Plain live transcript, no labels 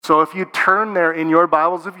So if you turn there in your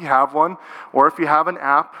Bibles, if you have one, or if you have an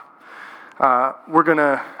app, we're going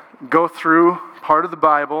to go through part of the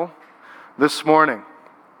Bible this morning.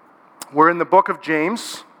 We're in the book of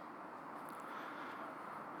James.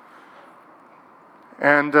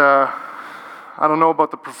 And I don't know about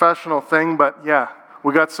the professional thing, but yeah,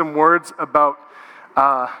 we got some words about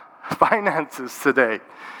finances today.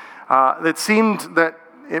 It seemed that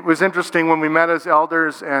it was interesting when we met as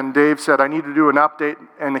elders and Dave said, I need to do an update,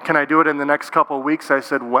 and can I do it in the next couple of weeks? I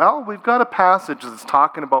said, well, we've got a passage that's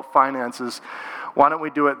talking about finances. Why don't we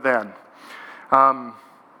do it then?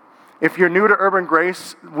 If you're new to Urban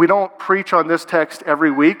Grace, we don't preach on this text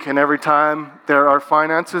every week and every time there are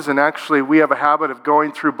finances, and actually we have a habit of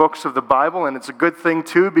going through books of the Bible, and it's a good thing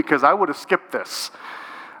too, because I would have skipped this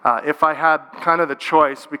if I had kind of the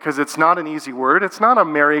choice, because it's not an easy word. It's not a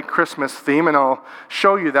Merry Christmas theme, and I'll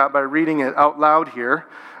show you that by reading it out loud here.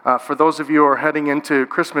 For those of you who are heading into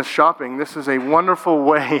Christmas shopping, this is a wonderful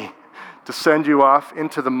way to send you off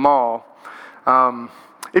into the mall.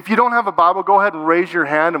 If you don't have a Bible, go ahead and raise your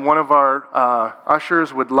hand, and one of our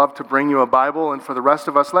ushers would love to bring you a Bible. And for the rest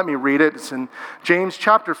of us, let me read it. It's in James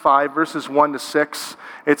chapter 5, verses 1 to 6.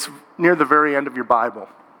 It's near the very end of your Bible,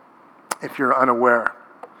 if you're unaware.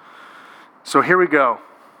 So here we go.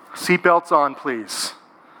 Seatbelts on, please.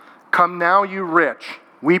 Come now, you rich,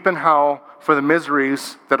 weep and howl for the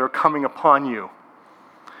miseries that are coming upon you.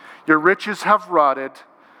 Your riches have rotted,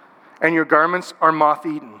 and your garments are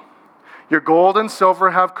moth-eaten. Your gold and silver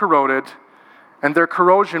have corroded, and their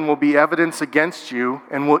corrosion will be evidence against you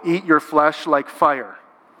and will eat your flesh like fire.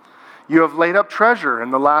 You have laid up treasure in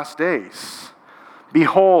the last days.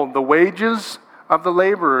 Behold, the wages of the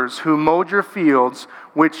laborers who mowed your fields,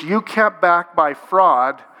 which you kept back by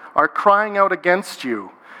fraud, are crying out against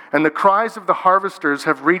you, and the cries of the harvesters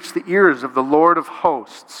have reached the ears of the Lord of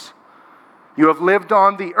hosts. You have lived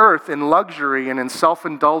on the earth in luxury and in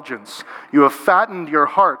self-indulgence. You have fattened your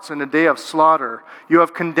hearts in a day of slaughter. You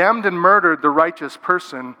have condemned and murdered the righteous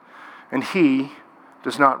person, and he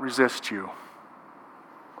does not resist you.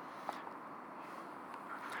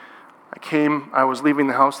 I was leaving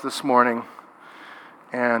the house this morning,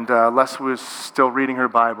 and Les was still reading her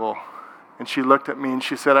Bible, and she looked at me and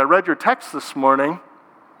she said, I read your text this morning.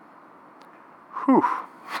 Whew.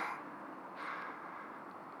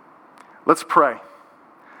 Let's pray,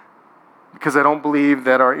 because I don't believe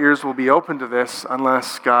that our ears will be open to this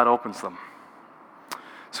unless God opens them.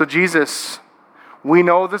 So Jesus, we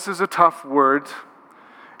know this is a tough word,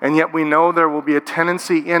 and yet we know there will be a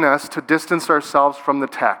tendency in us to distance ourselves from the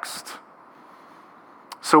text.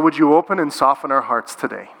 So would you open and soften our hearts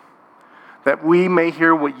today, that we may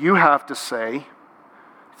hear what you have to say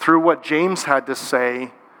through what James had to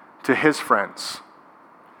say to his friends.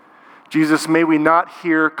 Jesus, may we not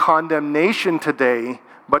hear condemnation today,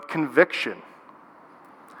 but conviction.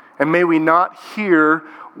 And may we not hear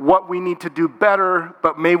what we need to do better,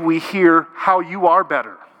 but may we hear how you are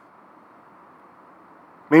better.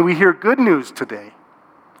 May we hear good news today,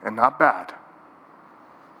 and not bad.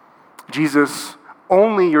 Jesus,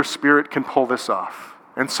 only your Spirit can pull this off.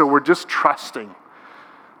 And so we're just trusting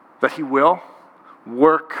that he will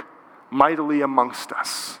work mightily amongst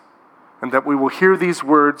us, and that we will hear these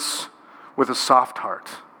words with a soft heart.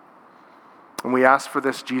 And we ask for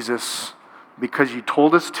this, Jesus, because you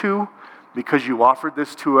told us to, because you offered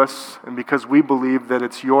this to us, and because we believe that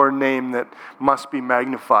it's your name that must be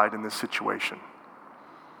magnified in this situation.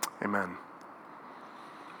 Amen.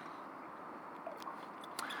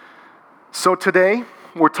 So today,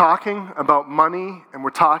 we're talking about money and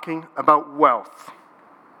we're talking about wealth.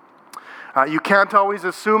 You can't always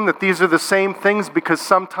assume that these are the same things, because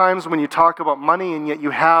sometimes when you talk about money and yet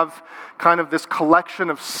you have kind of this collection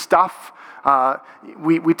of stuff,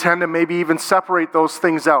 we tend to maybe even separate those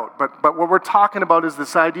things out. But what we're talking about is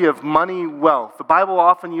this idea of money, wealth. The Bible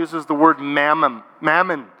often uses the word mammon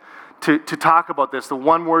to talk about this, the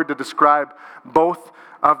one word to describe both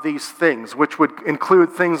of these things, which would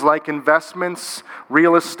include things like investments,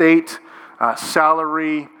 real estate,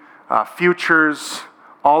 salary, futures,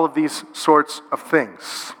 all of these sorts of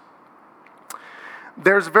things.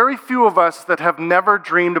 There's very few of us that have never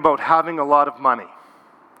dreamed about having a lot of money.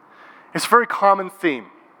 It's a very common theme.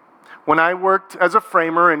 When I worked as a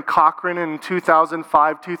framer in Cochrane in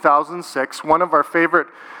 2005, 2006, one of our favorite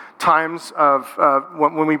times of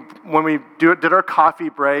when we did our coffee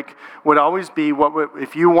break would always be,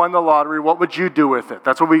 if you won the lottery, what would you do with it?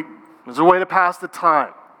 It was a way to pass the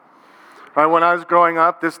time. Right, when I was growing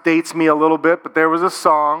up, this dates me a little bit, but there was a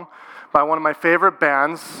song by one of my favorite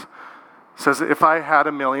bands says, if I had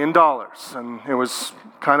 $1 million, and it was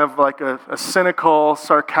kind of like a cynical,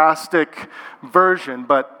 sarcastic version,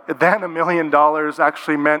 but then $1 million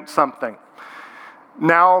actually meant something.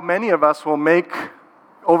 Now, many of us will make,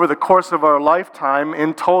 over the course of our lifetime,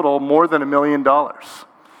 in total, more than $1 million.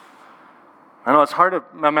 I know it's hard to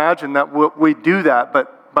imagine that we do that,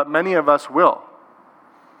 but many of us will.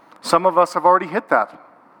 Some of us have already hit that.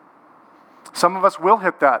 Some of us will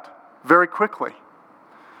hit that very quickly.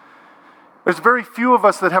 There's very few of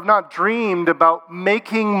us that have not dreamed about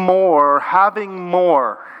making more, having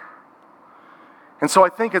more. And so I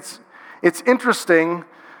think it's interesting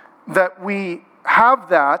that we have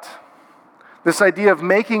this idea of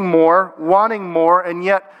making more, wanting more, and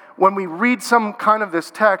yet when we read some kind of this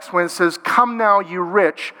text, when it says, "Come now, you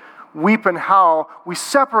rich, weep and howl," we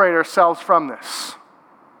separate ourselves from this.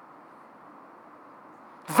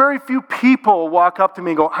 Very few people walk up to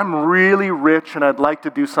me and go, "I'm really rich and I'd like to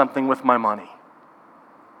do something with my money."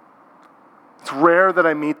 It's rare that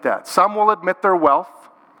I meet that. Some will admit their wealth,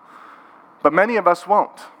 but many of us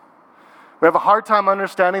won't. We have a hard time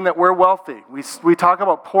understanding that we're wealthy. We talk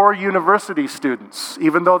about poor university students.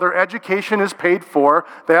 Even though their education is paid for,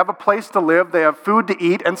 they have a place to live, they have food to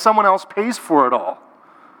eat, and someone else pays for it all.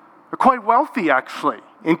 They're quite wealthy, actually,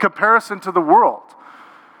 in comparison to the world.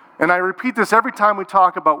 And I repeat this every time we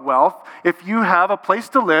talk about wealth. If you have a place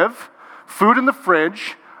to live, food in the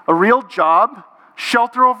fridge, a real job,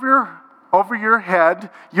 shelter over your head,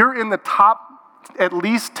 you're in the top at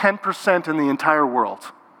least 10% in the entire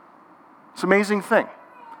world. It's an amazing thing.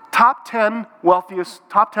 Top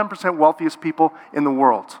 10% wealthiest people in the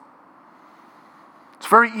world. It's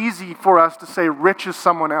very easy for us to say rich is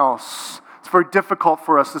someone else. It's very difficult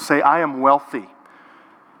for us to say I am wealthy.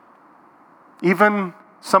 Even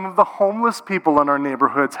some of the homeless people in our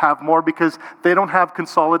neighborhoods have more because they don't have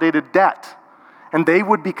consolidated debt. And they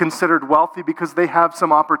would be considered wealthy because they have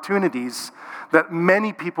some opportunities that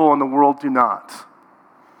many people in the world do not.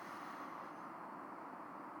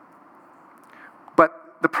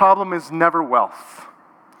 But the problem is never wealth.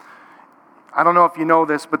 I don't know if you know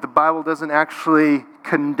this, but the Bible doesn't actually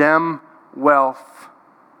condemn wealth,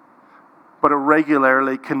 but it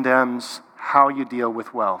regularly condemns how you deal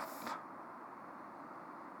with wealth.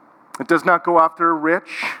 It does not go after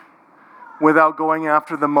rich without going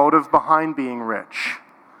after the motive behind being rich.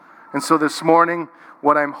 And so this morning,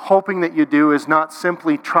 what I'm hoping that you do is not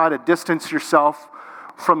simply try to distance yourself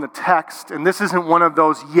from the text. And this isn't one of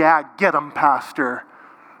those, "Yeah, get 'em, Pastor,"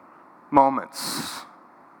 moments.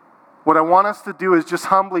 What I want us to do is just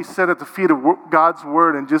humbly sit at the feet of God's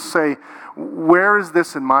Word and just say, where is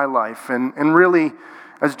this in my life? And really,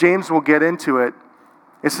 as James will get into it,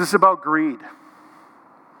 this is about greed.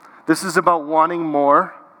 This is about wanting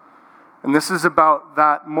more. And this is about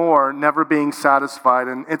that more never being satisfied.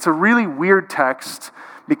 And it's a really weird text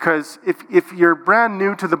because if you're brand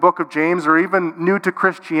new to the book of James or even new to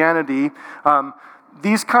Christianity,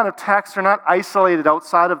 these kind of texts are not isolated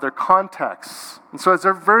outside of their contexts. And so it's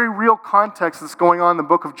a very real context that's going on in the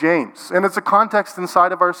book of James. And it's a context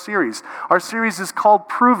inside of our series. Our series is called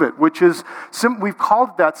Prove It, which is, we've called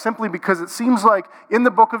it that simply because it seems like in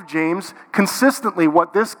the book of James, consistently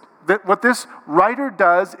what this writer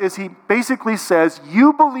does is he basically says,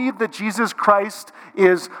 you believe that Jesus Christ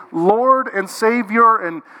is Lord and Savior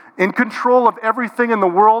and in control of everything in the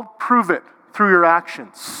world, prove it through your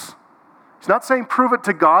actions. He's not saying prove it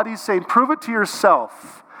to God, he's saying prove it to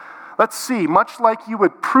yourself. Let's see, much like you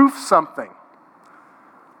would proof something.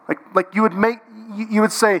 Like you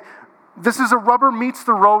would say, this is a rubber meets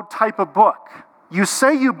the road type of book. You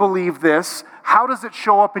say you believe this, how does it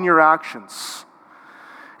show up in your actions?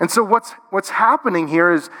 And so what's happening here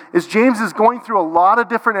is James is going through a lot of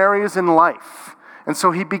different areas in life. And so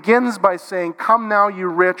he begins by saying, "Come now, you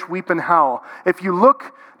rich, weep and howl." If you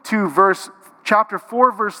look to chapter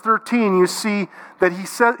 4, verse 13, you see that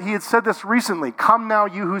he had said this recently, "Come now,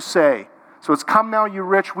 you who say." So it's, "Come now, you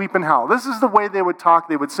rich, weep and howl." This is the way they would talk.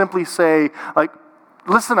 They would simply say, like,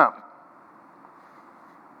 listen up.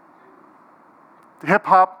 The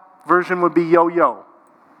hip-hop version would be yo-yo.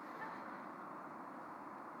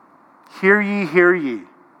 Hear ye, hear ye.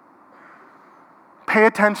 Pay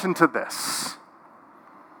attention to this.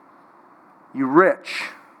 You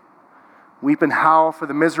rich, weep and howl for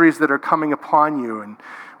the miseries that are coming upon you. And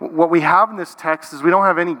what we have in this text is we don't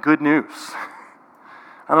have any good news.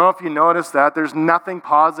 I don't know if you noticed that. There's nothing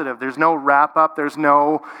positive. There's no wrap-up. There's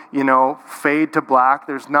no, fade to black.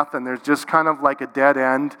 There's nothing. There's just kind of like a dead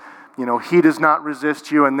end. He does not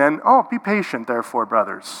resist you. And then, be patient, therefore,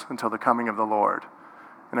 brothers, until the coming of the Lord.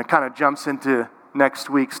 And it kind of jumps into next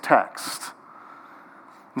week's text.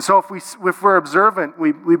 And so if we're observant,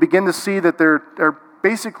 we begin to see that there are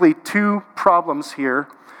basically two problems here.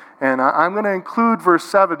 And I'm going to include verse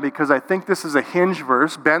 7 because I think this is a hinge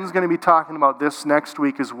verse. Ben's going to be talking about this next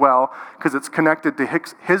week as well because it's connected to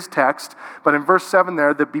his text. But in verse 7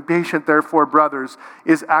 there, the be patient therefore, brothers,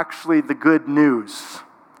 is actually the good news.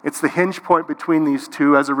 It's the hinge point between these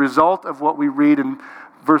two as a result of what we read in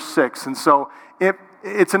verse 6. And so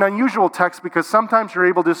it's an unusual text because sometimes you're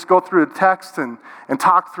able to just go through a text and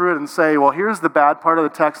talk through it and say, well, here's the bad part of the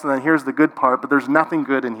text and then here's the good part, but there's nothing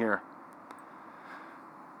good in here.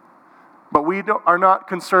 But we are not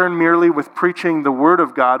concerned merely with preaching the Word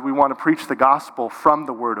of God. We want to preach the gospel from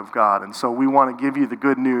the Word of God. And so we want to give you the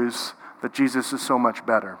good news that Jesus is so much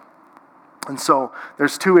better. And so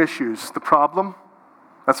there's two issues. The problem,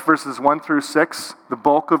 that's verses 1 through 6, the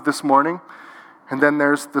bulk of this morning. And then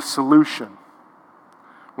there's the solution,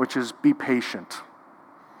 which is be patient.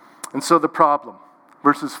 And so the problem,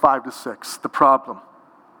 verses 5 to 6, the problem.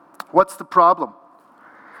 What's the problem?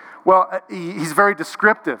 Well, he's very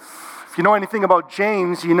descriptive. If you know anything about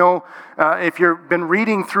James, you know, if you've been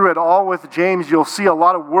reading through it all with James, you'll see a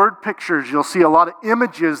lot of word pictures. You'll see a lot of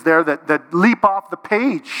images there that leap off the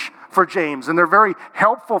page for James, and they're very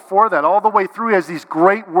helpful for that. All the way through, he has these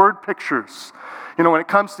great word pictures. You know, when it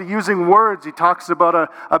comes to using words, he talks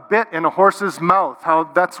about a bit in a horse's mouth, how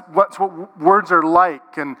that's what words are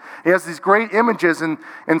like, and he has these great images. And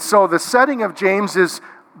so the setting of James is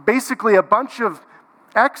basically a bunch of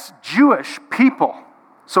ex-Jewish people.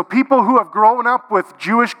 So people who have grown up with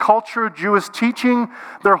Jewish culture, Jewish teaching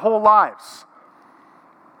their whole lives,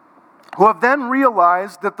 who have then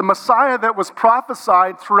realized that the Messiah that was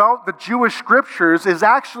prophesied throughout the Jewish scriptures is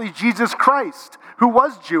actually Jesus Christ, who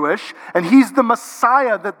was Jewish, and he's the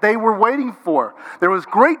Messiah that they were waiting for. There was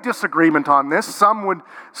great disagreement on this. Some would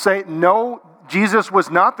say, no, Jesus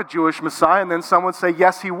was not the Jewish Messiah, and then some would say,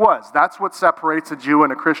 yes, he was. That's what separates a Jew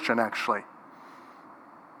and a Christian, actually.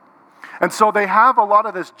 And so they have a lot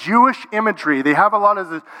of this Jewish imagery. They have a lot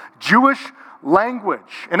of this Jewish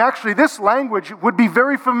language. And actually, this language would be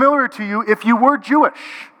very familiar to you if you were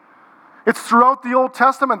Jewish. It's throughout the Old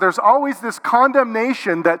Testament. There's always this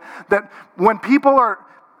condemnation that when people are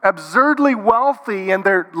absurdly wealthy and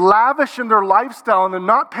they're lavish in their lifestyle and they're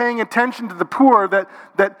not paying attention to the poor,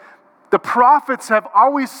 that the prophets have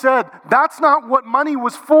always said, that's not what money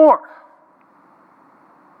was for.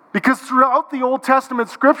 Because throughout the Old Testament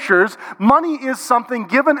scriptures, money is something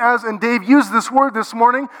given as, and Dave used this word this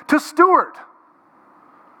morning, to steward.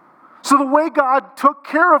 So the way God took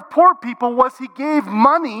care of poor people was he gave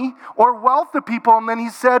money or wealth to people, and then he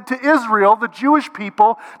said to Israel, the Jewish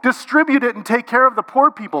people, distribute it and take care of the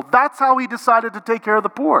poor people. That's how he decided to take care of the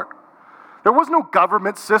poor. There was no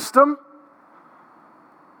government system.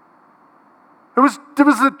 There was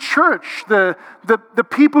the church, the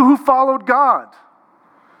people who followed God.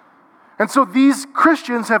 And so these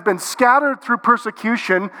Christians have been scattered through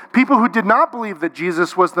persecution. People who did not believe that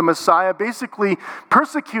Jesus was the Messiah basically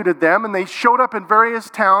persecuted them, and they showed up in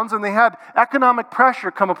various towns, and they had economic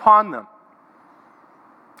pressure come upon them.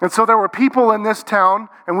 And so there were people in this town,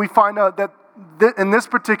 and we find out that in this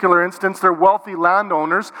particular instance, they're wealthy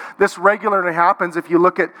landowners. This regularly happens. If you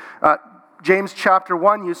look at James chapter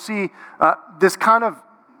 1, you see this context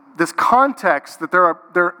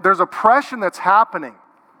that there's oppression that's happening.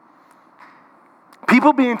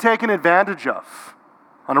 People being taken advantage of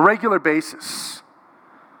on a regular basis.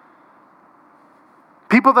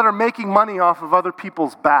 People that are making money off of other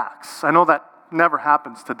people's backs. I know that never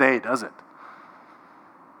happens today, does it?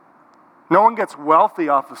 No one gets wealthy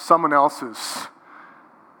off of someone else's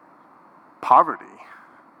poverty.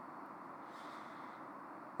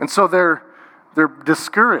 And so they're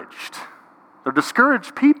discouraged. They're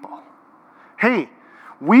discouraged people. Hey,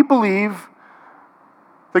 we believe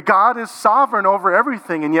that God is sovereign over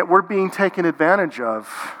everything, and yet we're being taken advantage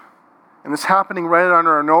of. And it's happening right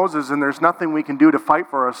under our noses, and there's nothing we can do to fight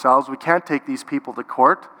for ourselves. We can't take these people to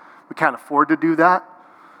court. We can't afford to do that.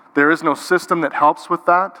 There is no system that helps with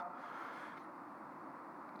that.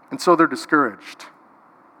 And so they're discouraged.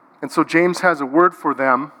 And so James has a word for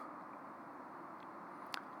them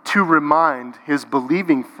to remind his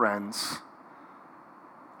believing friends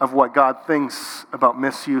of what God thinks about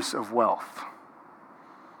misuse of wealth.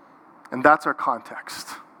 And that's our context.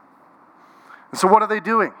 And so what are they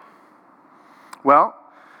doing? Well,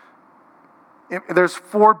 there's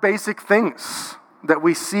 4 basic things that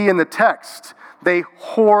we see in the text. They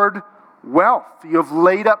hoard wealth. You have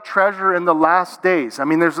laid up treasure in the last days. I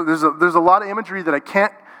mean, there's a lot of imagery that I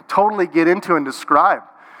can't totally get into and describe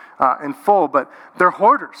in full, but they're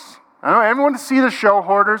hoarders. I don't know, everyone see the show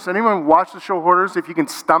Hoarders? Anyone watch the show Hoarders if you can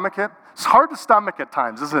stomach it? It's hard to stomach at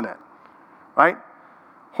times, isn't it? Right?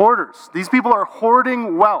 Hoarders. These people are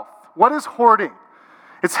hoarding wealth. What is hoarding?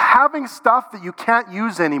 It's having stuff that you can't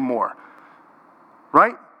use anymore.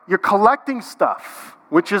 Right? You're collecting stuff,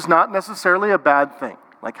 which is not necessarily a bad thing.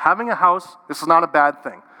 Like having a house, this is not a bad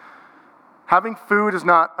thing. Having food is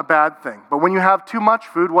not a bad thing. But when you have too much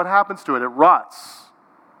food, what happens to it? It rots.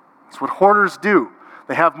 That's what hoarders do.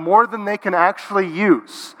 They have more than they can actually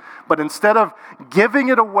use. But instead of giving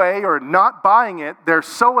it away or not buying it, they're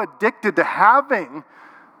so addicted to having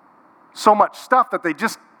so much stuff that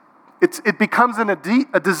it becomes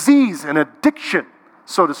a disease, an addiction,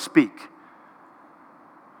 so to speak.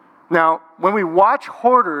 Now, when we watch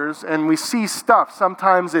hoarders and we see stuff,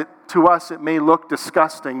 sometimes to us it may look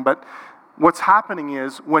disgusting, but what's happening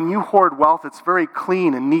is when you hoard wealth, it's very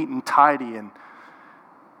clean and neat and tidy and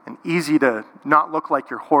easy to not look like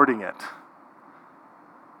you're hoarding it.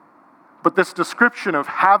 But this description of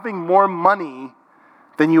having more money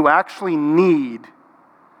than you actually need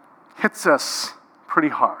hits us pretty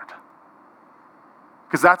hard.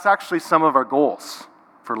 Because that's actually some of our goals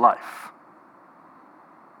for life.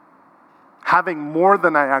 Having more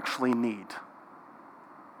than I actually need.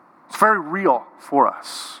 It's very real for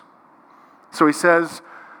us. So he says,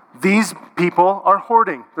 these people are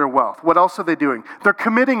hoarding their wealth. What else are they doing? They're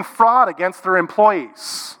committing fraud against their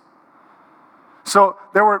employees. So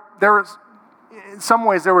in some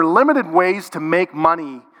ways, there were limited ways to make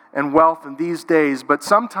money and wealth in these days, but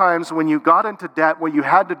sometimes when you got into debt, what you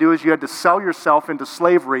had to do is you had to sell yourself into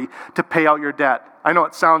slavery to pay out your debt. I know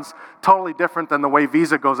it sounds totally different than the way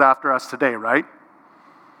Visa goes after us today, right?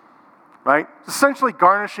 Right? Essentially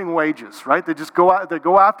garnishing wages, right? They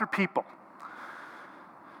go after people.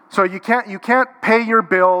 So you can't pay your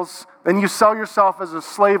bills, then you sell yourself as a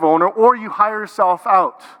slave owner, or you hire yourself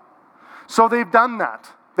out. So they've done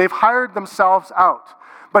that. They've hired themselves out.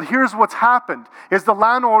 But here's what's happened, is the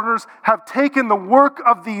landowners have taken the work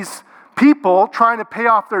of these people trying to pay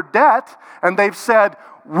off their debt, and they've said,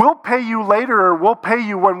 we'll pay you later, or we'll pay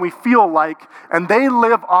you when we feel like, and they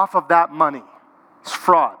live off of that money. It's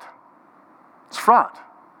fraud. It's fraud.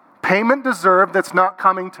 Payment deserved that's not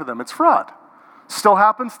coming to them. It's fraud. Still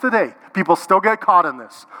happens today. People still get caught in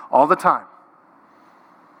this all the time.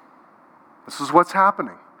 This is what's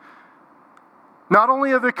happening. Not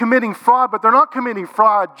only are they committing fraud, but they're not committing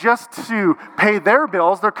fraud just to pay their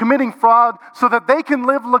bills. They're committing fraud so that they can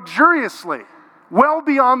live luxuriously, well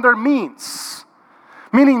beyond their means.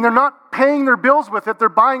 Meaning they're not paying their bills with it, they're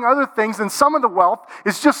buying other things, and some of the wealth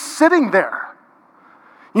is just sitting there.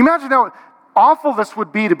 You imagine how awful this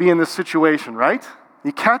would be to be in this situation, right?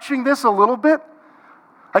 You catching this a little bit?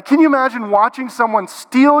 Like, can you imagine watching someone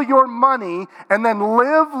steal your money and then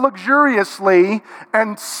live luxuriously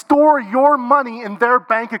and store your money in their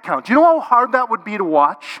bank account? Do you know how hard that would be to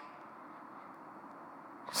watch?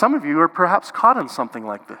 Some of you are perhaps caught in something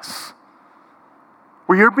like this,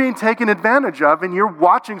 where you're being taken advantage of and you're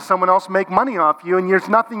watching someone else make money off you and there's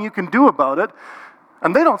nothing you can do about it,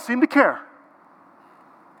 and they don't seem to care.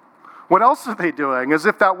 What else are they doing? As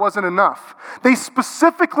if that wasn't enough. They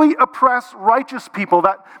specifically oppress righteous people.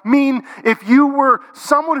 That mean if you were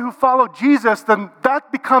someone who followed Jesus, then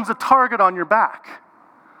that becomes a target on your back.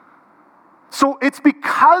 So it's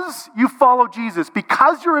because you follow Jesus,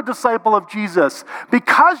 because you're a disciple of Jesus,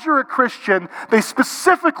 because you're a Christian, they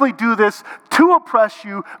specifically do this to oppress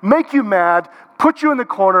you, make you mad, put you in the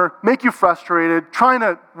corner, make you frustrated, trying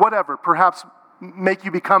to, whatever, perhaps make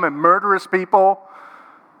you become a murderous people,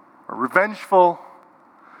 or revengeful.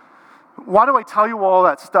 Why do I tell you all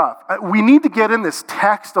that stuff? We need to get in this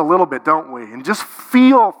text a little bit, don't we? And just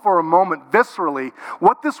feel for a moment, viscerally,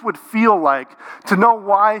 what this would feel like to know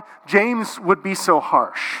why James would be so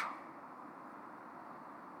harsh.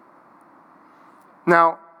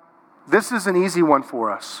 Now, this is an easy one for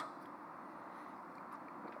us.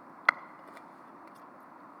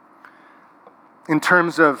 In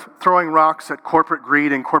terms of throwing rocks at corporate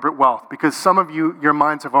greed and corporate wealth, because some of you, your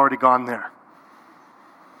minds have already gone there.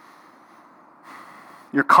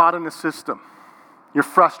 You're caught in the system. You're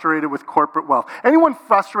frustrated with corporate wealth. Anyone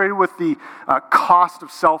frustrated with the cost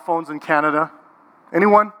of cell phones in Canada?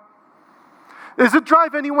 Anyone? Does it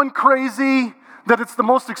drive anyone crazy that it's the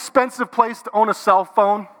most expensive place to own a cell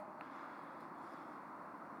phone?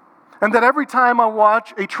 And that every time I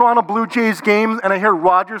watch a Toronto Blue Jays game and I hear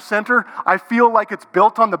Rogers Centre, I feel like it's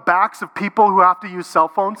built on the backs of people who have to use cell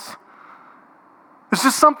phones? There's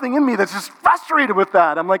just something in me that's just frustrated with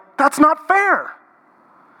that. I'm like, that's not fair.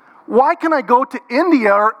 Why can I go to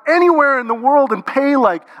India or anywhere in the world and pay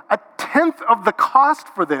like a tenth of the cost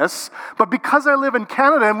for this, but because I live in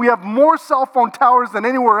Canada and we have more cell phone towers than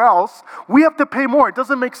anywhere else, we have to pay more? It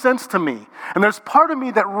doesn't make sense to me. And there's part of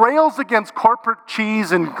me that rails against corporate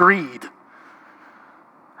cheese and greed.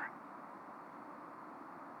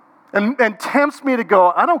 And tempts me to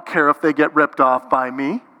go, I don't care if they get ripped off by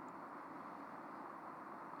me.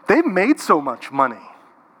 They've made so much money.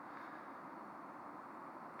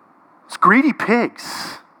 It's greedy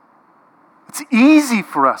pigs. It's easy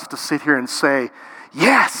for us to sit here and say,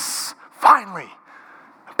 yes, finally,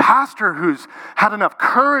 a pastor who's had enough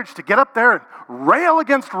courage to get up there and rail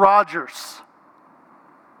against Rogers.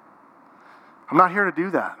 I'm not here to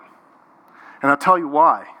do that. And I'll tell you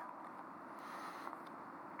why.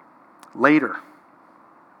 Later.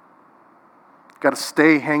 Got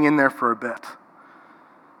to hang in there for a bit.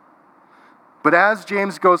 But as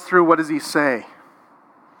James goes through, what does he say?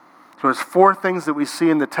 So there's 4 things that we see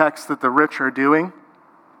in the text that the rich are doing.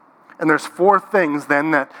 And there's 4 things then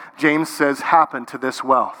that James says happen to this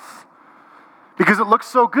wealth. Because it looks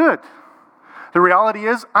so good. The reality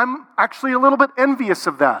is, I'm actually a little bit envious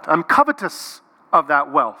of that. I'm covetous of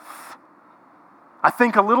that wealth. I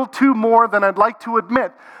think a little too more than I'd like to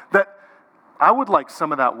admit that I would like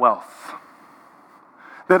some of that wealth.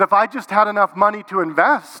 That if I just had enough money to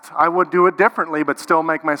invest, I would do it differently, but still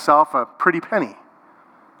make myself a pretty penny.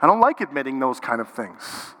 I don't like admitting those kind of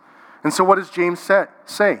things. And so what does James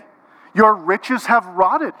say? Your riches have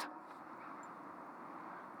rotted.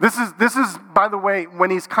 This is, by the way, when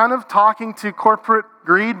he's kind of talking to corporate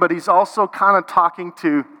greed, but he's also kind of talking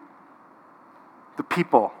to the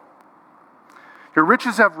people. Your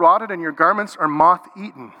riches have rotted and your garments are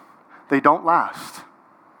moth-eaten. They don't last.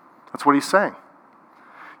 That's what he's saying.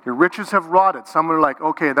 Your riches have rotted. Some are like,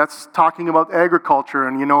 okay, that's talking about agriculture.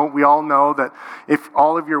 And we all know that if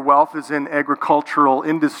all of your wealth is in agricultural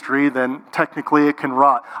industry, then technically it can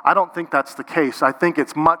rot. I don't think that's the case. I think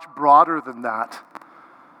it's much broader than that.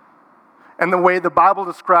 And the way the Bible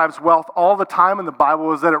describes wealth all the time in the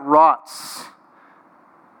Bible is that it rots.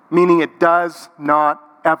 Meaning it does not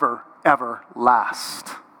ever, ever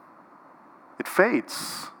last. It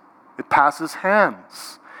fades. It passes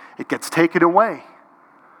hands. It gets taken away.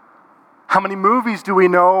 How many movies do we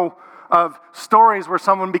know of stories where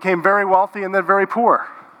someone became very wealthy and then very poor?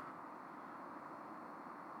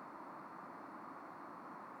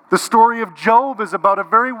 The story of Job is about a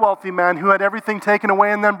very wealthy man who had everything taken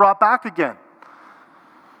away and then brought back again.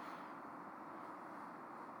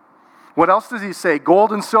 What else does he say?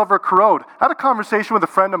 Gold and silver corrode. I had a conversation with a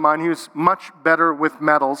friend of mine who's much better with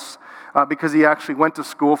metals because he actually went to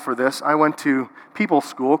school for this. I went to people's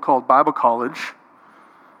school called Bible College.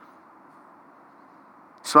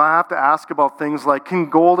 So I have to ask about things like, can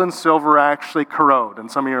gold and silver actually corrode?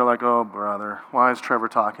 And some of you are like, oh, brother, why is Trevor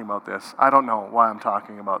talking about this? I don't know why I'm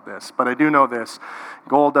talking about this, but I do know this.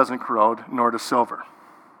 Gold doesn't corrode, nor does silver.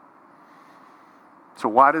 So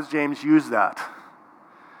why does James use that?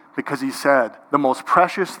 Because he said, the most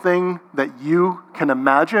precious thing that you can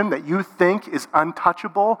imagine, that you think is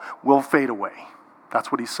untouchable, will fade away.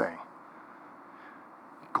 That's what he's saying.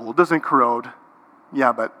 Gold doesn't corrode.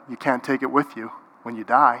 Yeah, but you can't take it with you. When you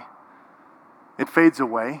die, it fades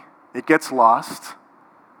away, it gets lost,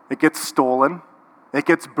 it gets stolen, it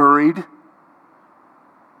gets buried.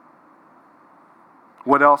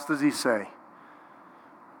 What else does he say?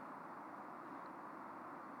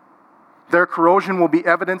 Their corrosion will be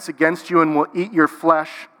evidence against you and will eat your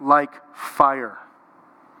flesh like fire.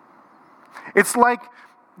 It's like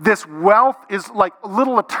this wealth is like a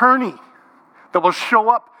little attorney that will show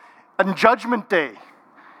up on Judgment Day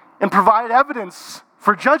and provide evidence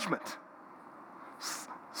for judgment.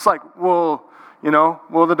 It's like, will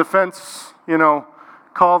the defense,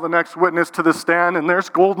 call the next witness to the stand, and there's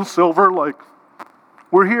gold and silver, like,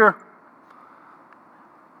 we're here.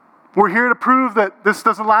 We're here to prove that this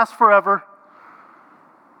doesn't last forever.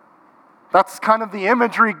 That's kind of the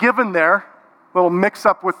imagery given there, a little mix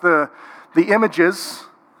up with the images,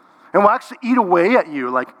 and will actually eat away at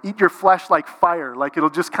you, like eat your flesh like fire, like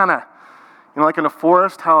it'll just kind of, like in a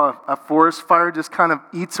forest, how a forest fire just kind of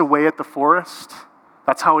eats away at the forest.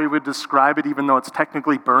 That's how he would describe it, even though it's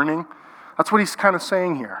technically burning. That's what he's kind of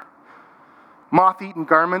saying here. Moth-eaten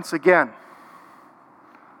garments, again.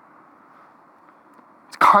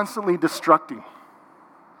 It's constantly destructing.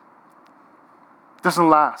 It doesn't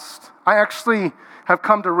last. I actually have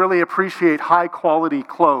come to really appreciate high-quality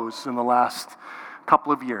clothes in the last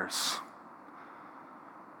couple of years.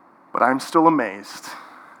 But I'm still amazed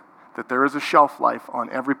that there is a shelf life on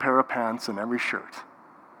every pair of pants and every shirt.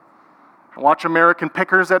 I watch American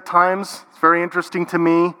Pickers at times. It's very interesting to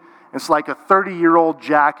me. It's like a 30-year-old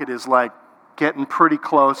jacket is like getting pretty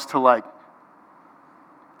close to like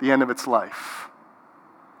the end of its life.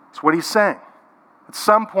 That's what he's saying. At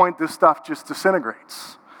some point, this stuff just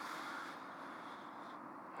disintegrates.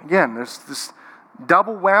 Again, there's this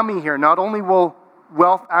double whammy here. Not only will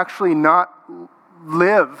wealth actually not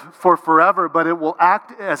live for forever, but it will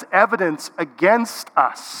act as evidence against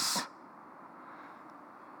us.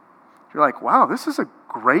 You're like, wow, this is a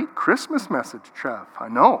great Christmas message, Trev. I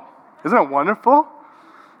know. Isn't it wonderful?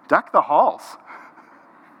 Deck the halls.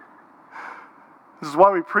 This is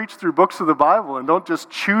why we preach through books of the Bible and don't just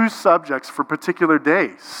choose subjects for particular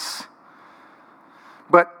days.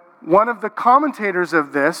 But one of the commentators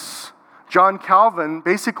of this, John Calvin,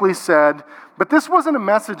 basically said, but this wasn't a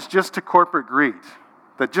message just to corporate greed.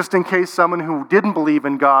 That just in case someone who didn't believe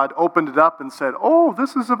in God opened it up and said, oh,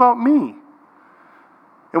 this is about me.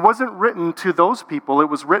 It wasn't written to those people. It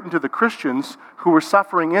was written to the Christians who were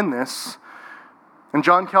suffering in this. And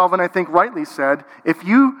John Calvin, I think, rightly said, if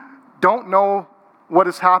you don't know what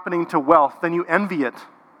is happening to wealth, then you envy it.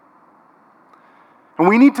 And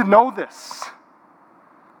we need to know this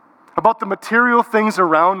about the material things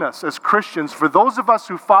around us as Christians. For those of us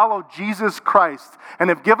who follow Jesus Christ and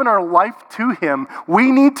have given our life to Him,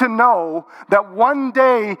 we need to know that one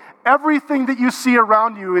day everything that you see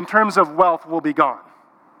around you in terms of wealth will be gone.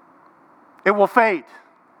 It will fade.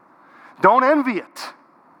 Don't envy it.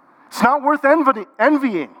 It's not worth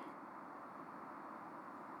envying.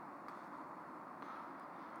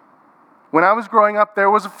 When I was growing up, there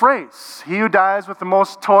was a phrase, he who dies with the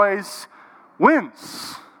most toys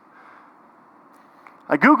wins.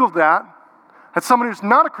 I Googled that, had someone who's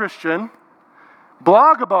not a Christian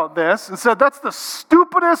blog about this and said, that's the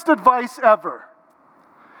stupidest advice ever.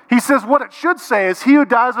 He says what it should say is, he who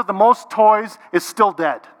dies with the most toys is still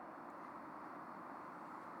dead.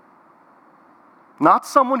 Not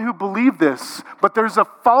someone who believed this, but there's a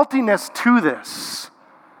faultiness to this.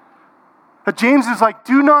 That James is like,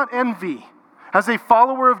 do not envy. As a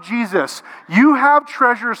follower of Jesus, you have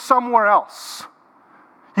treasure somewhere else.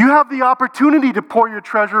 You have the opportunity to pour your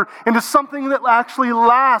treasure into something that actually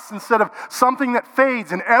lasts instead of something that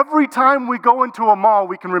fades. And every time we go into a mall,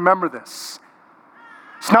 we can remember this.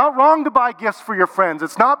 It's not wrong to buy gifts for your friends.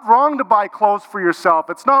 It's not wrong to buy clothes for yourself.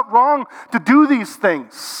 It's not wrong to do these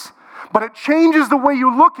things. But it changes the way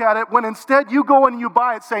you look at it when instead you go and you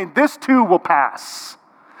buy it saying, this too will pass.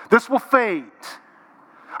 This will fade.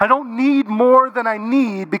 I don't need more than I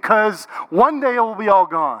need because one day it will be all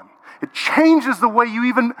gone. It changes the way you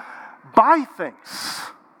even buy things.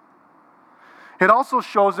 It also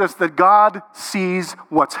shows us that God sees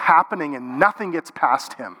what's happening and nothing gets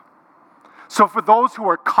past Him. So for those who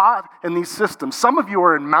are caught in these systems, some of you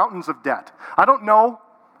are in mountains of debt. I don't know,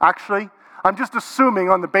 actually. I'm just assuming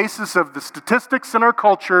on the basis of the statistics in our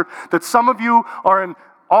culture that some of you are in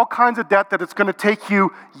all kinds of debt that it's going to take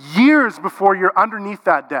you years before you're underneath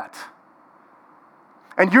that debt.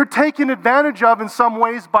 And you're taken advantage of in some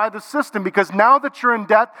ways by the system because now that you're in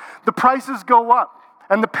debt, the prices go up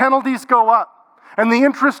and the penalties go up and the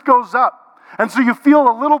interest goes up. And so you feel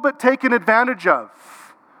a little bit taken advantage of.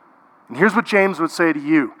 And here's what James would say to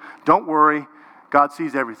you. Don't worry, God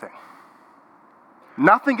sees everything.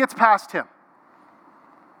 Nothing gets past Him.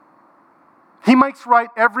 He makes right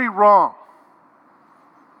every wrong.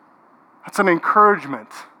 That's an encouragement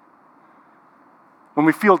when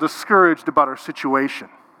we feel discouraged about our situation.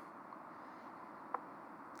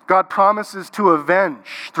 God promises to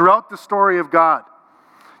avenge throughout the story of God.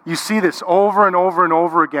 You see this over and over and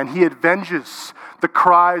over again. He avenges the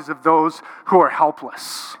cries of those who are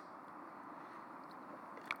helpless.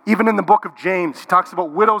 Even in the book of James, he talks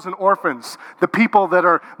about widows and orphans, the people that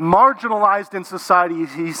are marginalized in society.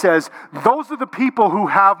 He says, those are the people who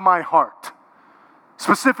have my heart.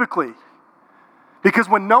 Specifically, because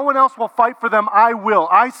when no one else will fight for them, I will.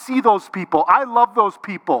 I see those people. I love those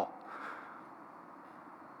people.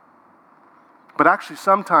 But actually,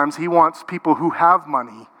 sometimes he wants people who have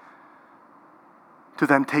money to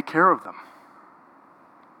then take care of them.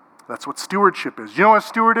 That's what stewardship is. You know what a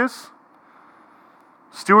steward is?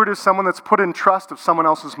 Steward is someone that's put in trust of someone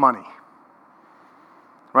else's money.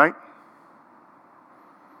 Right?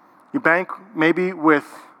 You bank maybe with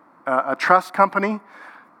a trust company.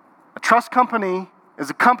 A trust company is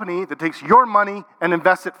a company that takes your money and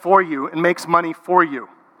invests it for you and makes money for you.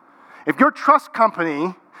 If your trust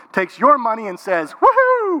company takes your money and says,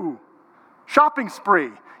 woohoo, shopping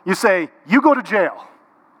spree, you say, you go to jail.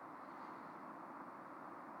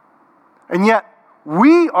 And yet,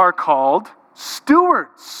 we are called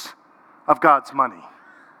stewards of God's money.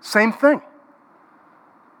 Same thing.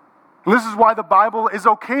 And this is why the Bible is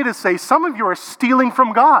okay to say some of you are stealing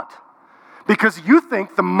from God because you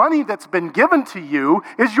think the money that's been given to you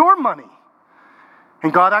is your money.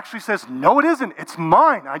 And God actually says, no, it isn't. It's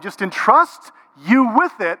mine. I just entrust you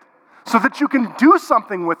with it so that you can do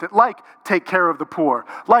something with it, like take care of the poor,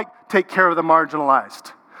 like take care of the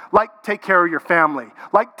marginalized, like take care of your family,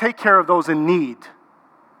 like take care of those in need.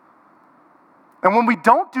 And when we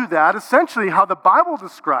don't do that, essentially how the Bible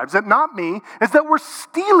describes it, not me, is that we're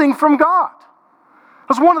stealing from God.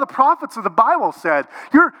 As one of the prophets of the Bible said,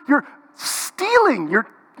 you're stealing,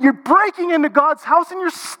 you're breaking into God's house and you're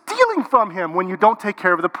stealing from him when you don't take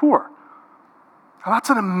care of the poor. Now, that's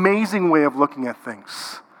an amazing way of looking at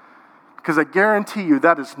things, because I guarantee you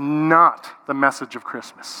that is not the message of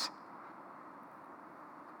Christmas.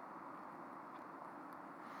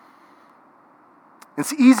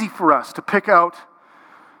 It's easy for us to pick out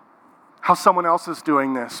how someone else is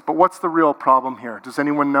doing this, but what's the real problem here? Does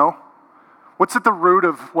anyone know? What's at the root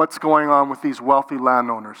of what's going on with these wealthy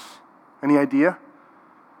landowners? Any idea?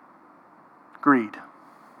 Greed.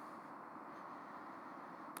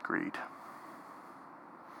 Greed.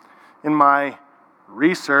 In my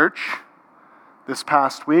research this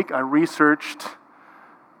past week, I researched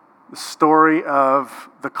the story of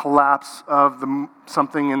the collapse of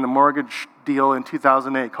something in the mortgage deal in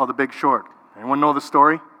 2008 called The Big Short. Anyone know the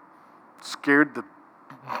story? It scared the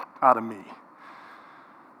out of me.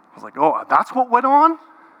 I was like, oh, that's what went on?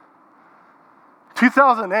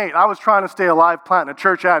 2008, I was trying to stay alive planting a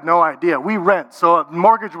church. I had no idea. We rent, so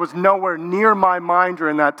mortgage was nowhere near my mind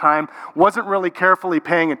during that time. Wasn't really carefully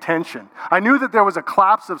paying attention. I knew that there was a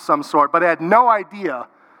collapse of some sort, but I had no idea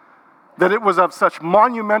that it was of such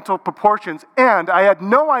monumental proportions, and I had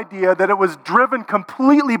no idea that it was driven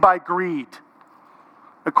completely by greed,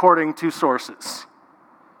 according to sources.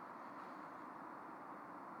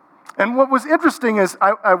 And what was interesting is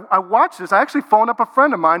I watched this. I actually phoned up a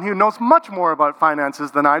friend of mine who knows much more about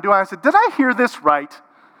finances than I do. I said, did I hear this right?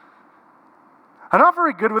 I'm not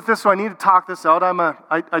very good with this, so I need to talk this out.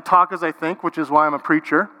 I talk as I think, which is why I'm a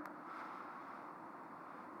preacher.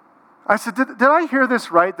 I said, did I hear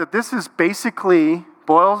this right, that this is basically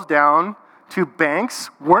boils down to banks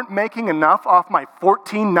weren't making enough off my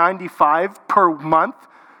 $14.95 per month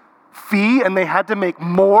fee and they had to make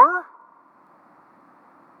more?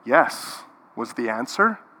 Yes, was the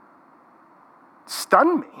answer.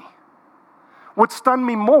 Stunned me. What stunned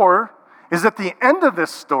me more is at the end of this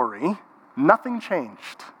story, nothing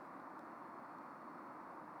changed.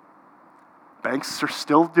 Banks are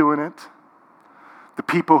still doing it. The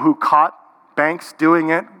people who caught banks doing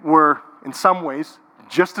it were, in some ways,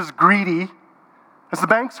 just as greedy as the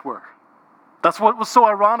banks were. That's what was so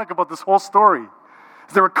ironic about this whole story.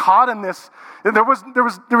 They were caught in this. There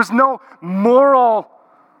was no moral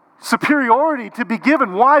superiority to be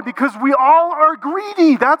given. Why? Because we all are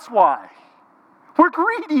greedy. That's why. We're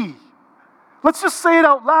greedy. Let's just say it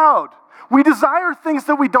out loud. We desire things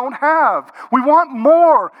that we don't have. We want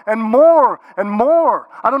more and more and more.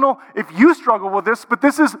 I don't know if you struggle with this, but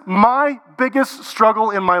this is my biggest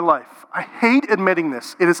struggle in my life. I hate admitting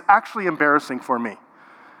this. It is actually embarrassing for me.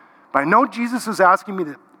 But I know Jesus is asking me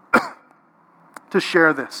to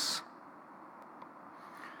share this.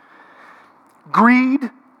 Greed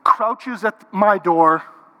crouches at my door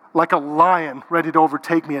like a lion ready to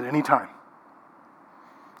overtake me at any time.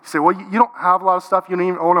 You say, well, you don't have a lot of stuff. You don't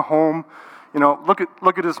even own a home. You know, look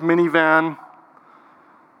at this minivan.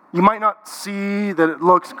 You might not see that it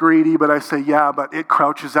looks greedy, but I say, yeah, but it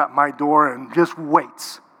crouches at my door and just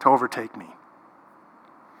waits to overtake me.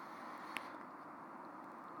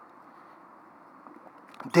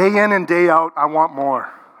 Day in and day out, I want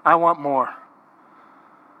more. I want more.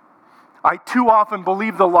 I too often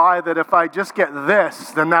believe the lie that if I just get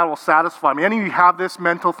this, then that will satisfy me. Any of you have this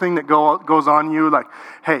mental thing that goes on you, like,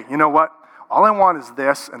 hey, you know what? All I want is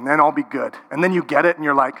this, and then I'll be good. And then you get it, and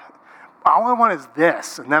you're like, all I want is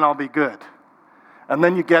this, and then I'll be good. And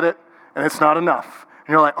then you get it, and it's not enough.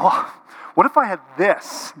 And you're like, oh, what if I had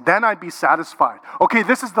this? Then I'd be satisfied. Okay,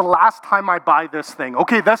 this is the last time I buy this thing.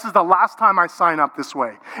 Okay, this is the last time I sign up this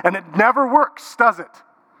way. And it never works, does it?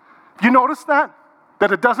 You notice that?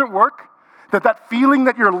 That it doesn't work? That feeling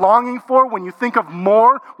that you're longing for when you think of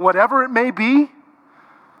more, whatever it may be,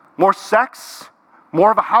 more sex,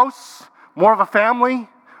 more of a house, more of a family,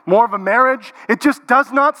 more of a marriage, it just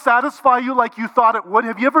does not satisfy you like you thought it would.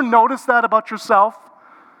 Have you ever noticed that about yourself?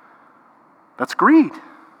 That's greed.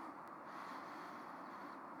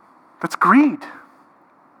 That's greed.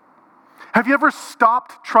 Have you ever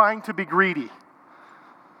stopped trying to be greedy?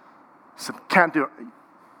 Said, can't do it.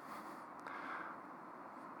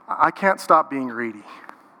 I can't stop being greedy.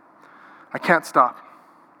 I can't stop.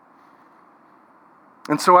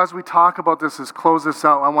 And so as we talk about this, as close this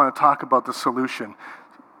out, I want to talk about the solution.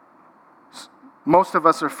 Most of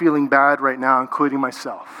us are feeling bad right now, including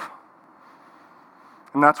myself.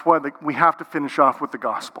 And that's why we have to finish off with the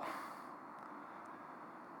gospel.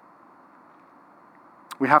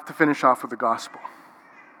 We have to finish off with the gospel.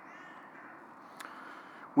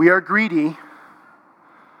 We are greedy.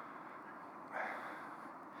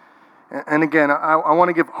 And again, I want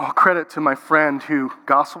to give all credit to my friend who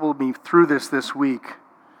gospeled me through this week.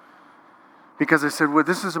 Because I said, well,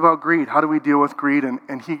 this is about greed. How do we deal with greed?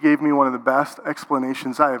 And he gave me one of the best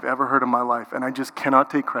explanations I have ever heard in my life. And I just cannot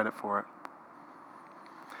take credit for it.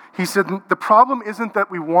 He said, the problem isn't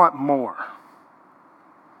that we want more.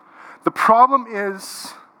 The problem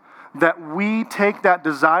is that we take that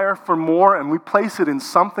desire for more and we place it in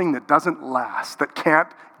something that doesn't last, that can't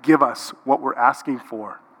give us what we're asking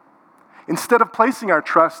for. Instead of placing our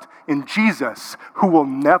trust in Jesus, who will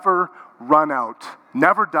never run out,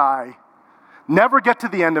 never die, never get to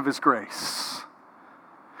the end of his grace.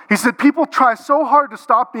 He said people try so hard to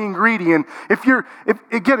stop being greedy, and if you're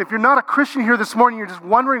not a Christian here this morning, you're just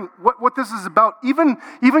wondering what this is about. Even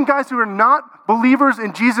guys who are not believers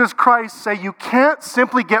in Jesus Christ say you can't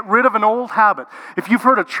simply get rid of an old habit. If you've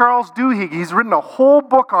heard of Charles Duhigg, he's written a whole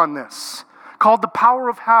book on this called The Power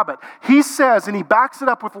of Habit. He says, and he backs it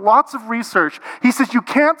up with lots of research, he says you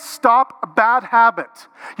can't stop a bad habit.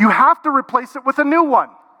 You have to replace it with a new one.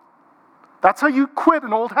 That's how you quit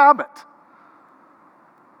an old habit.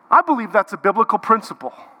 I believe that's a biblical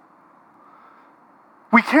principle.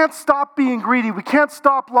 We can't stop being greedy. We can't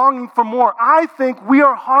stop longing for more. I think we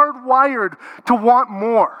are hardwired to want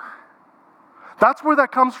more. That's where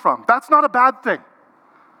that comes from. That's not a bad thing.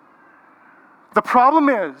 The problem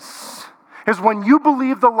is when you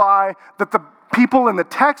believe the lie that the people in the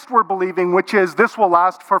text were believing, which is this will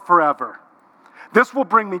last for forever. This will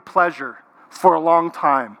bring me pleasure for a long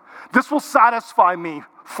time. This will satisfy me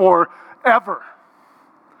forever.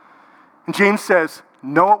 And James says,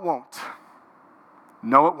 no, it won't.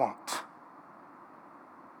 No, it won't.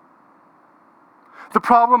 The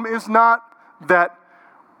problem is not that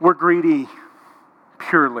we're greedy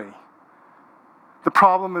purely. The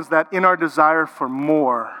problem is that in our desire for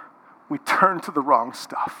more, we turn to the wrong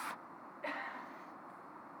stuff.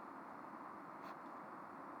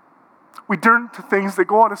 We turn to things that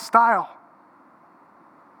go out of style.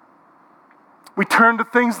 We turn to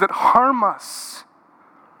things that harm us.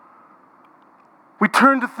 We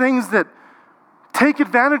turn to things that take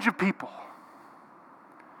advantage of people.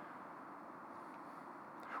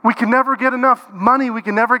 We can never get enough money. We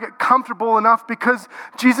can never get comfortable enough because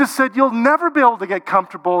Jesus said, you'll never be able to get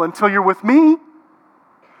comfortable until you're with me.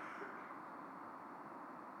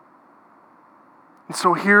 And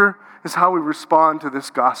so here is how we respond to this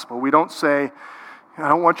gospel. We don't say, I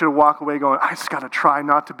don't want you to walk away going, I just got to try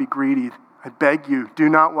not to be greedy. I beg you, do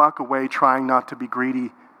not walk away trying not to be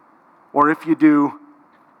greedy. Or if you do,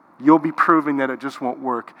 you'll be proving that it just won't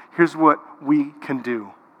work. Here's what we can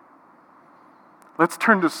do. Let's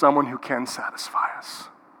turn to someone who can satisfy us.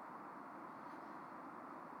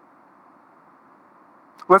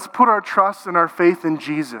 Let's put our trust and our faith in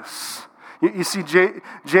Jesus. You see,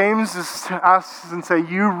 James asks and say,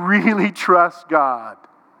 you really trust God.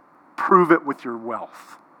 Prove it with your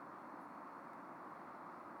wealth.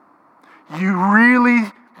 You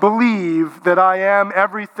really believe that I am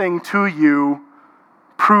everything to you.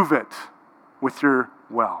 Prove it with your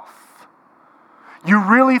wealth. You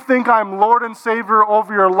really think I'm Lord and Savior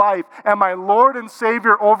over your life? Am I Lord and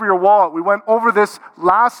Savior over your wallet? We went over this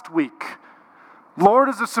last week. Lord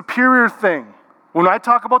is a superior thing. When I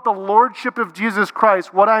talk about the lordship of Jesus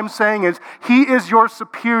Christ, what I'm saying is he is your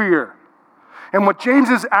superior. And what James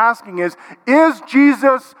is asking is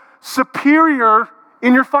Jesus superior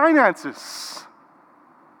in your finances?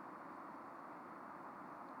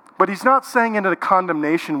 But he's not saying it in a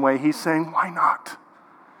condemnation way. He's saying, why not?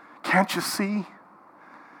 Can't you see?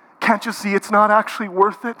 Can't you see it's not actually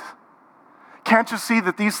worth it? Can't you see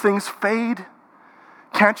that these things fade?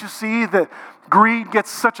 Can't you see that greed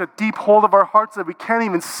gets such a deep hold of our hearts that we can't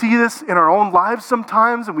even see this in our own lives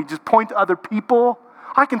sometimes, and we just point to other people?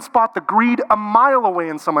 I can spot the greed a mile away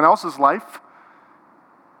in someone else's life.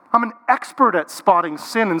 I'm an expert at spotting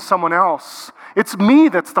sin in someone else. It's me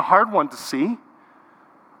that's the hard one to see.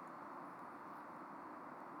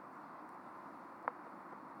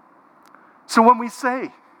 So when we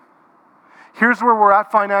say, here's where we're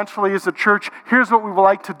at financially as a church, here's what we would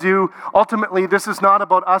like to do, ultimately this is not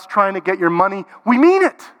about us trying to get your money, we mean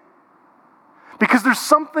it. Because there's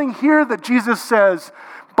something here that Jesus says,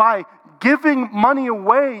 by giving money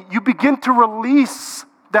away, you begin to release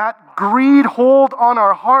that greed hold on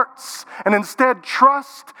our hearts and instead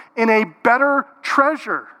trust in a better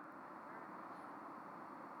treasure.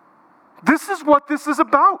 This is what this is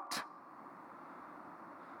about.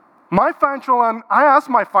 I asked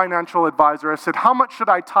my financial advisor, I said, how much should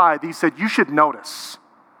I tithe? He said, you should notice.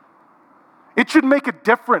 It should make a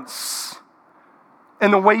difference in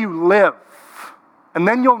the way you live. And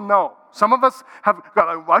then you'll know. Some of us have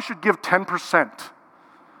got, I should give 10%.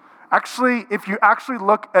 Actually, if you actually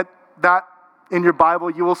look at that in your Bible,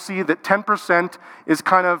 you will see that 10% is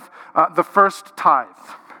kind of the first tithe.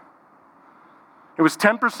 It was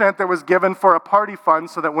 10% that was given for a party fund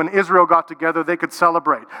so that when Israel got together, they could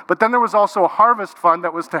celebrate. But then there was also a harvest fund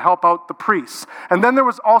that was to help out the priests. And then there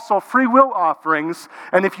was also free will offerings.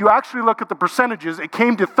 And if you actually look at the percentages, it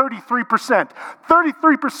came to 33%.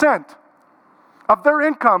 33% of their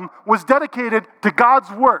income was dedicated to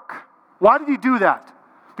God's work. Why did he do that?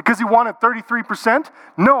 Because he wanted 33%?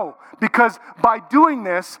 No, because by doing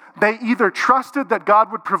this, they either trusted that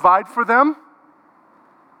God would provide for them,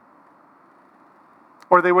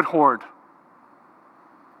 or they would hoard.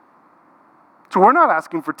 So we're not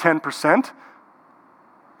asking for 10%.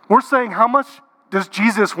 We're saying, how much does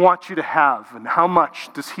Jesus want you to have, and how much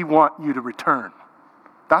does he want you to return?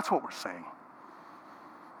 That's what we're saying.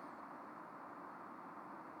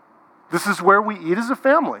 This is where we eat as a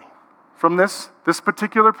family, from this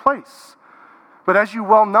particular place. But as you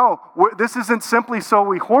well know, this isn't simply so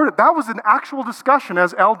we hoard it. That was an actual discussion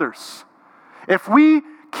as elders. If we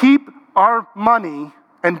keep our money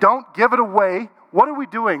and don't give it away, what are we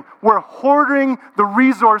doing? We're hoarding the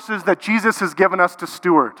resources that Jesus has given us to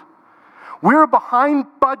steward. We're behind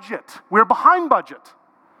budget.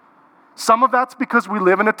 Some of that's because we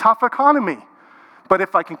live in a tough economy. But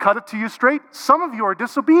if I can cut it to you straight, some of you are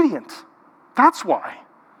disobedient. That's why.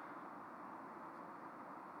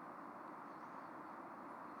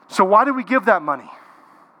 So why do we give that money?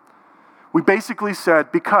 We basically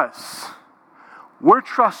said, because we're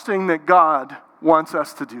trusting that God wants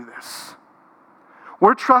us to do this.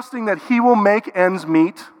 We're trusting that he will make ends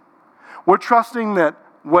meet. We're trusting that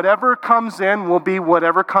whatever comes in will be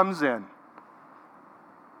whatever comes in.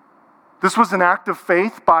 This was an act of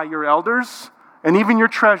faith by your elders, and even your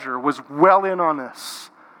treasurer was well in on this,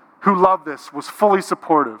 who loved this, was fully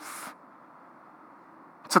supportive.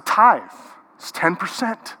 It's a tithe. It's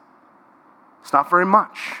 10%. It's not very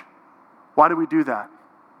much. Why do we do that?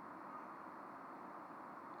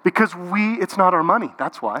 Because it's not our money,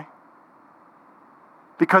 that's why.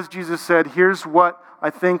 Because Jesus said, here's what I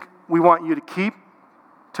think we want you to keep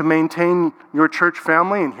to maintain your church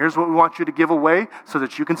family, and here's what we want you to give away so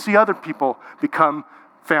that you can see other people become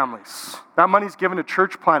families. That money's given to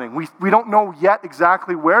church planting. We don't know yet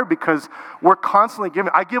exactly where, because we're constantly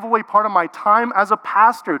giving. I give away part of my time as a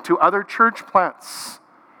pastor to other church plants.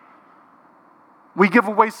 We give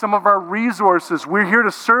away some of our resources. We're here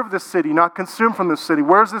to serve this city, not consume from this city.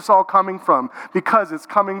 Where's this all coming from? Because it's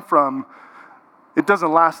coming from, it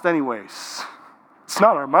doesn't last anyways. It's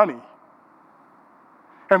not our money.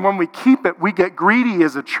 And when we keep it, we get greedy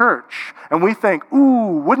as a church. And we think,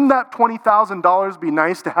 ooh, wouldn't that $20,000 be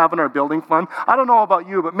nice to have in our building fund? I don't know about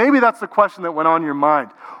you, but maybe that's the question that went on in your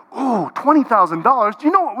mind. Ooh, $20,000. Do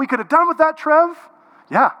you know what we could have done with that, Trev?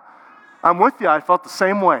 Yeah, I'm with you. I felt the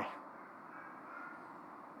same way.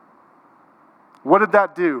 What did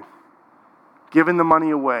that do? Giving the money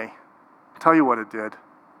away. I'll tell you what it did. It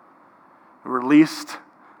released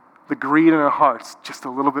the greed in our hearts just a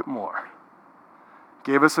little bit more.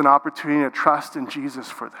 Gave us an opportunity to trust in Jesus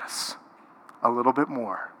for this a little bit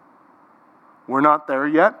more. We're not there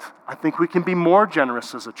yet. I think we can be more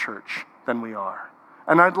generous as a church than we are.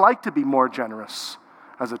 And I'd like to be more generous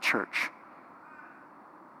as a church.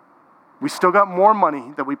 We still got more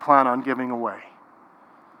money that we plan on giving away.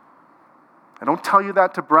 I don't tell you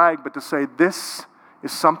that to brag, but to say this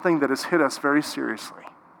is something that has hit us very seriously.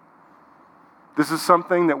 This is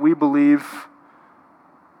something that we believe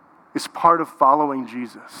is part of following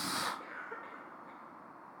Jesus.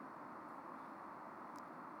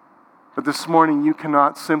 But this morning, you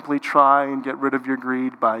cannot simply try and get rid of your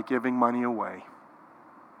greed by giving money away.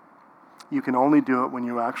 You can only do it when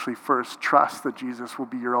you actually first trust that Jesus will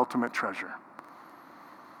be your ultimate treasure.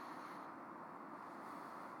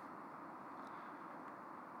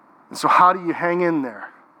 And so how do you hang in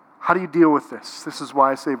there? How do you deal with this? This is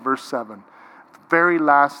why I say verse 7. The very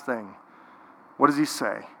last thing. What does he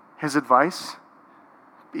say? His advice?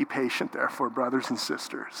 Be patient, therefore, brothers and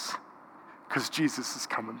sisters, because Jesus is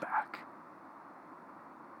coming back.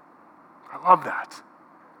 I love that.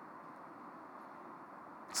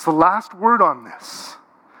 It's the last word on this.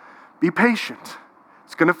 Be patient.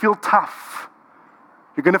 It's going to feel tough.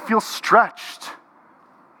 You're going to feel stretched.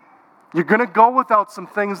 You're going to go without some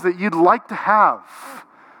things that you'd like to have.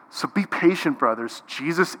 So be patient, brothers.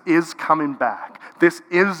 Jesus is coming back. This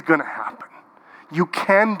is going to happen. You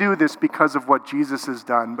can do this because of what Jesus has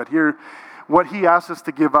done. But here, what he asks us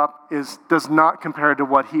to give up does not compare to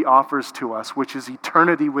what he offers to us, which is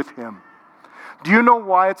eternity with him. Do you know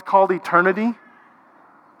why it's called eternity?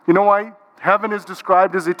 You know why heaven is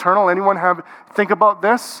described as eternal? Anyone think about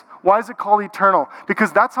this? Why is it called eternal?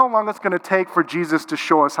 Because that's how long it's going to take for Jesus to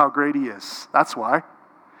show us how great he is. That's why.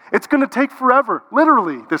 It's going to take forever,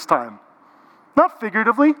 literally this time. Not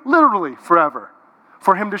figuratively, literally forever,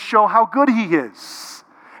 for him to show how good he is.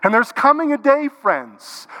 And there's coming a day,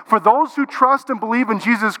 friends, for those who trust and believe in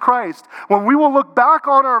Jesus Christ, when we will look back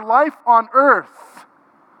on our life on earth,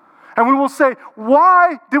 and we will say,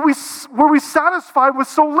 why were we satisfied with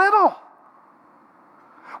so little?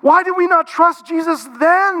 Why did we not trust Jesus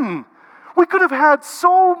then? We could have had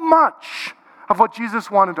so much of what Jesus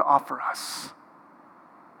wanted to offer us.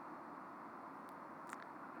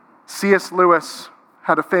 C.S. Lewis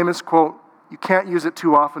had a famous quote. You can't use it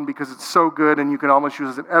too often because it's so good and you can almost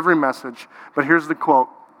use it in every message. But here's the quote.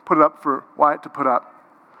 Put it up for Wyatt to put up.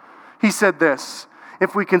 He said this: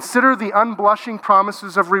 if we consider the unblushing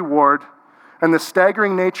promises of reward and the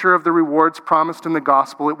staggering nature of the rewards promised in the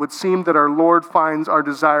gospel, it would seem that our Lord finds our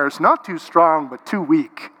desires not too strong, but too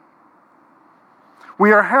weak.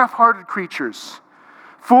 We are half-hearted creatures,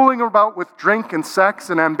 fooling about with drink and sex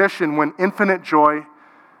and ambition when infinite joy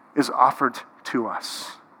is offered to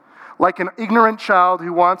us. Like an ignorant child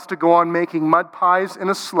who wants to go on making mud pies in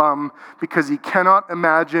a slum because he cannot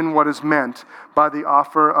imagine what is meant by the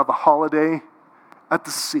offer of a holiday at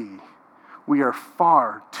the sea, we are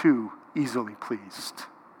far too easily pleased.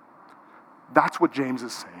 That's what James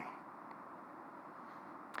is saying.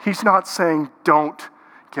 He's not saying don't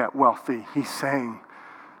get wealthy. He's saying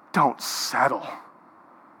don't settle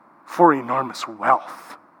for enormous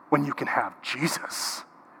wealth when you can have Jesus.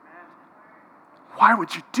 Why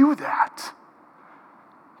would you do that?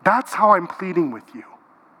 That's how I'm pleading with you.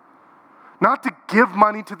 Not to give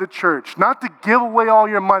money to the church, not to give away all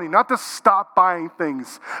your money, not to stop buying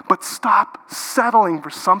things, but stop settling for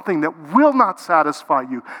something that will not satisfy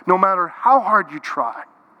you, no matter how hard you try.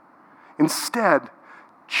 Instead,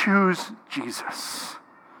 choose Jesus.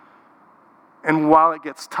 And while it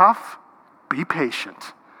gets tough, be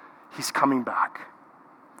patient. He's coming back.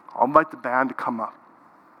 I'll invite the band to come up.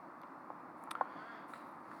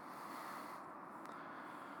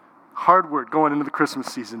 Hard word going into the Christmas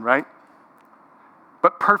season, right?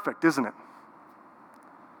 But perfect, isn't it?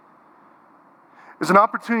 There's an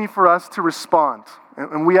opportunity for us to respond.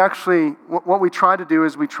 And we actually, what we try to do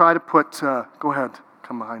is we try to put, go ahead,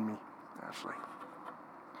 come behind me, Ashley.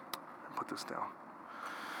 Put this down.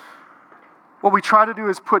 What we try to do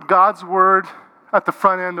is put God's word at the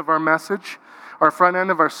front end of our message, our front end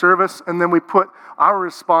of our service, and then we put our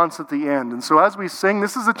response at the end. And so as we sing,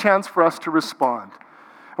 this is a chance for us to respond.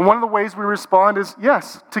 And one of the ways we respond is,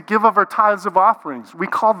 yes, to give of our tithes of offerings. We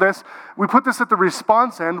put this at the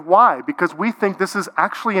response end. Why? Because we think this is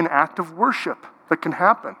actually an act of worship that can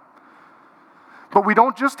happen. But we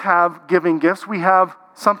don't just have giving gifts. We have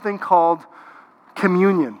something called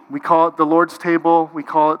communion. We call it the Lord's table. We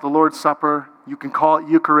call it the Lord's Supper. You can call it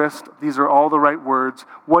Eucharist. These are all the right words.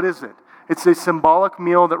 What is it? It's a symbolic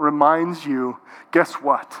meal that reminds you, guess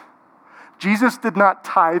what? Jesus did not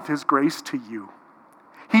tithe his grace to you.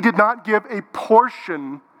 He did not give a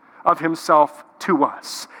portion of himself to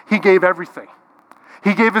us. He gave everything.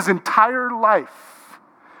 He gave his entire life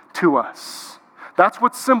to us. That's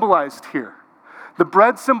what's symbolized here. The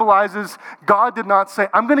bread symbolizes God did not say,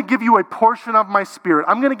 I'm going to give you a portion of my spirit.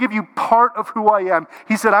 I'm going to give you part of who I am.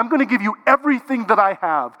 He said, I'm going to give you everything that I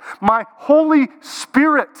have. My Holy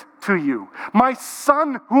Spirit to you. My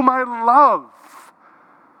Son whom I love.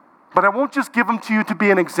 But I won't just give them to you to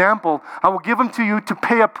be an example. I will give them to you to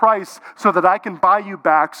pay a price so that I can buy you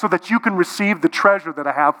back, so that you can receive the treasure that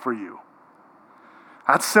I have for you.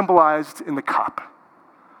 That's symbolized in the cup.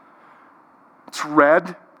 It's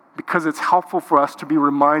red because it's helpful for us to be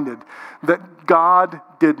reminded that God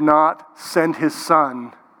did not send his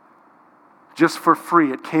Son just for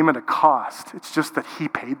free. It came at a cost. It's just that he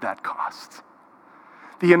paid that cost.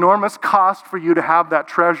 The enormous cost for you to have that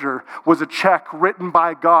treasure was a check written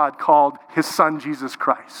by God called his Son, Jesus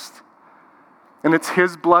Christ. And it's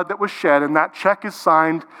his blood that was shed, and that check is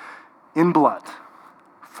signed in blood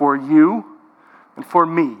for you and for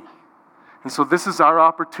me. And so this is our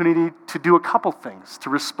opportunity to do a couple things,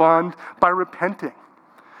 to respond by repenting.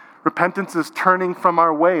 Repentance is turning from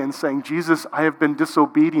our way and saying, Jesus, I have been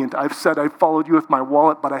disobedient. I've said I followed you with my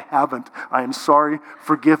wallet, but I haven't. I am sorry.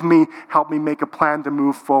 Forgive me. Help me make a plan to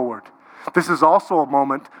move forward. This is also a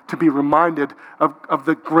moment to be reminded of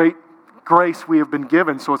the great grace we have been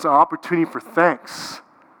given. So it's an opportunity for thanks.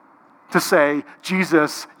 To say,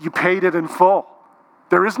 Jesus, you paid it in full.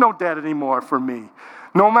 There is no debt anymore for me.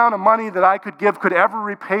 No amount of money that I could give could ever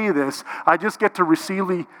repay this. I just get to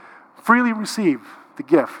freely receive the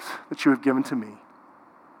gift that you have given to me.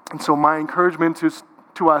 And so my encouragement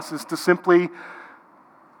to us is to simply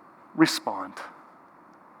respond.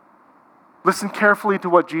 Listen carefully to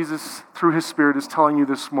what Jesus, through his Spirit, is telling you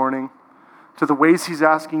this morning, to the ways he's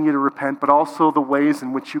asking you to repent, but also the ways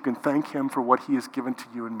in which you can thank him for what he has given to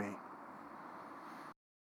you and me.